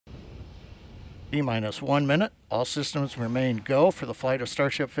T-minus 1 minute. All systems remain go for the flight of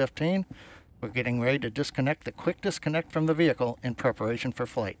Starship 15. We're getting ready to disconnect the quick disconnect from the vehicle in preparation for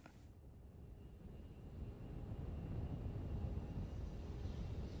flight.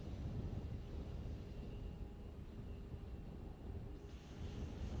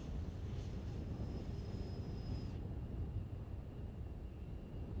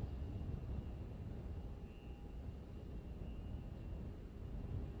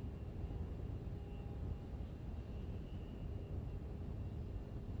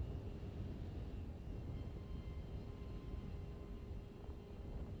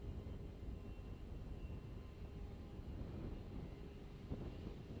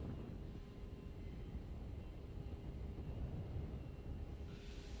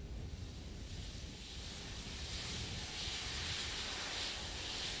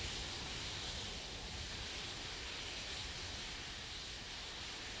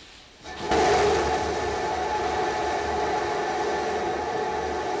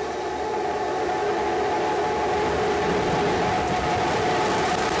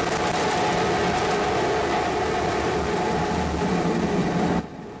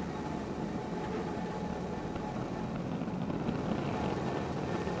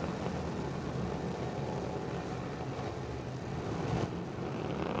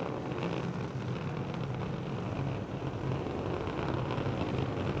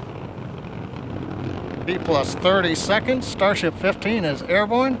 T plus 30 seconds, Starship 15 is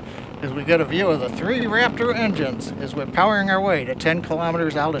airborne as we get a view of the 3 Raptor engines as we're powering our way to 10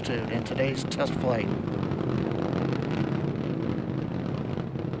 kilometers altitude in today's test flight.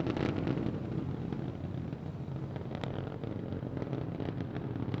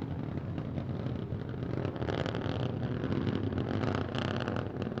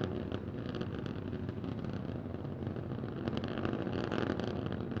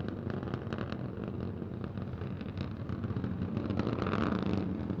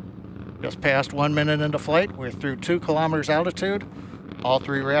 Just past 1 minute into flight, we're through 2 kilometers altitude. All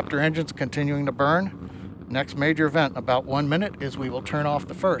 3 Raptor engines continuing to burn. Next major event, about 1 minute, is we will turn off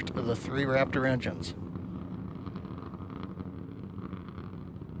the first of the 3 Raptor engines.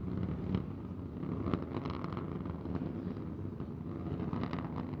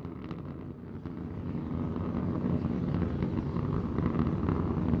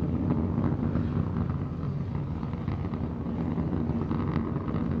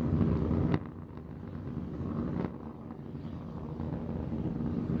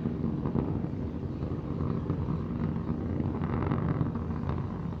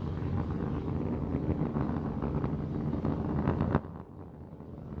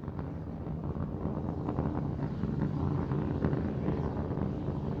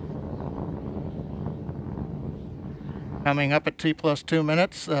 Coming up at T plus 2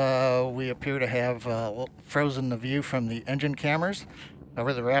 minutes, we appear to have frozen the view from the engine cameras.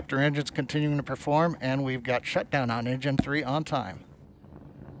 However, the Raptor engine's continuing to perform, and we've got shutdown on engine 3 on time.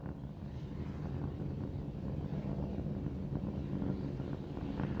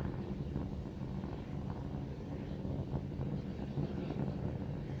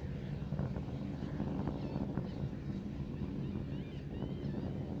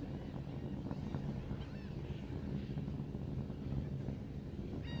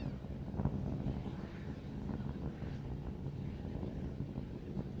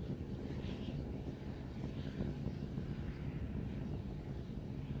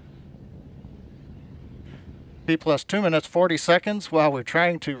 T plus 2 minutes 40 seconds. While we're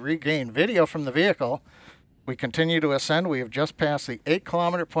trying to regain video from the vehicle, we continue to ascend. We have just passed the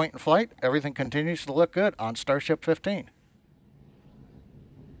 8-kilometer point in flight. Everything continues to look good on Starship 15.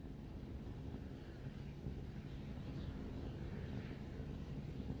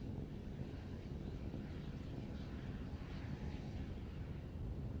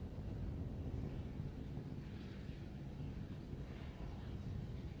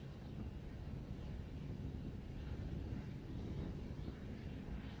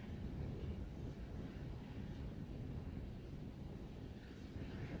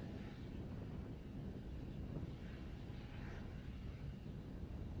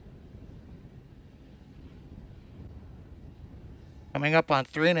 Coming up on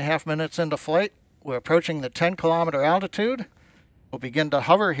 3.5 minutes into flight, we're approaching the 10-kilometer altitude. We'll begin to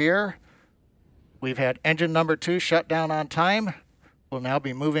hover here. We've had engine number 2 shut down on time. We'll now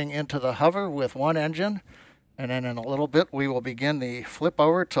be moving into the hover with 1 engine. And then in a little bit, we will begin the flip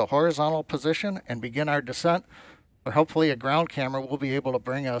over to horizontal position and begin our descent, where hopefully a ground camera will be able to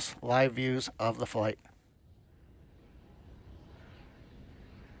bring us live views of the flight.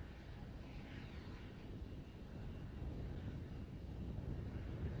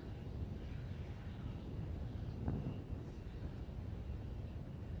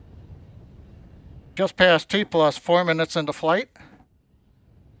 just past T plus 4 minutes into flight.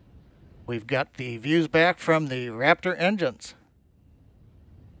 We've got the views back from the Raptor engines.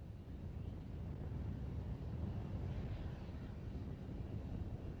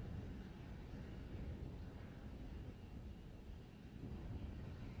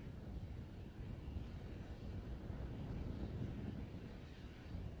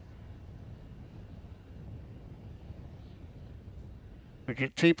 We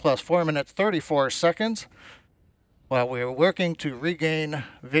get T plus 4 minutes 34 seconds. While we're working to regain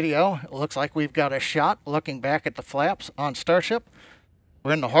video, it looks like we've got a shot looking back at the flaps on Starship.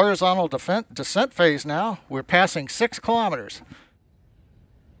 We're in the horizontal descent phase now. We're passing 6 kilometers.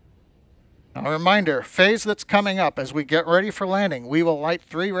 Now, a reminder, phase that's coming up as we get ready for landing, we will light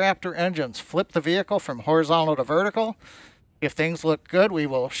 3 Raptor engines, flip the vehicle from horizontal to vertical. If things look good, we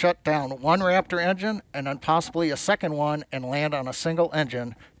will shut down 1 Raptor engine and then possibly a second one and land on a single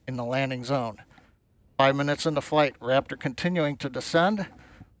engine in the landing zone. 5 minutes into flight, Raptor continuing to descend.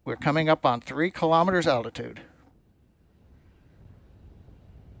 We're coming up on 3 kilometers altitude.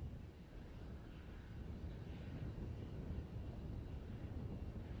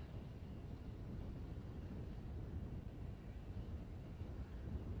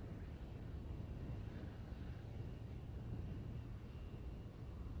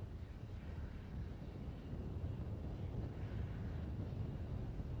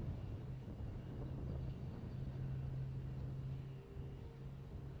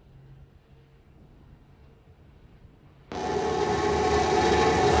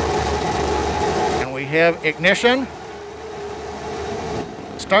 We have ignition.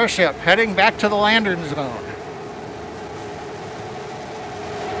 Starship heading back to the landing zone.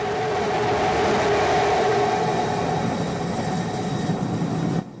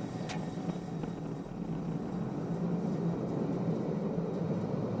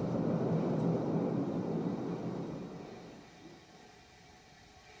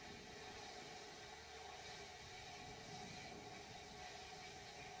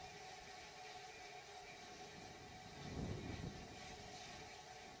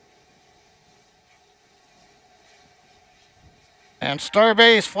 And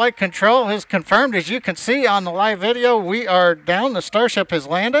Starbase Flight Control has confirmed, as you can see on the live video, we are down. The Starship has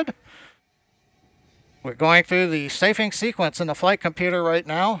landed. We're going through the safing sequence in the flight computer right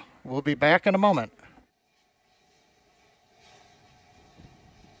now. We'll be back in a moment.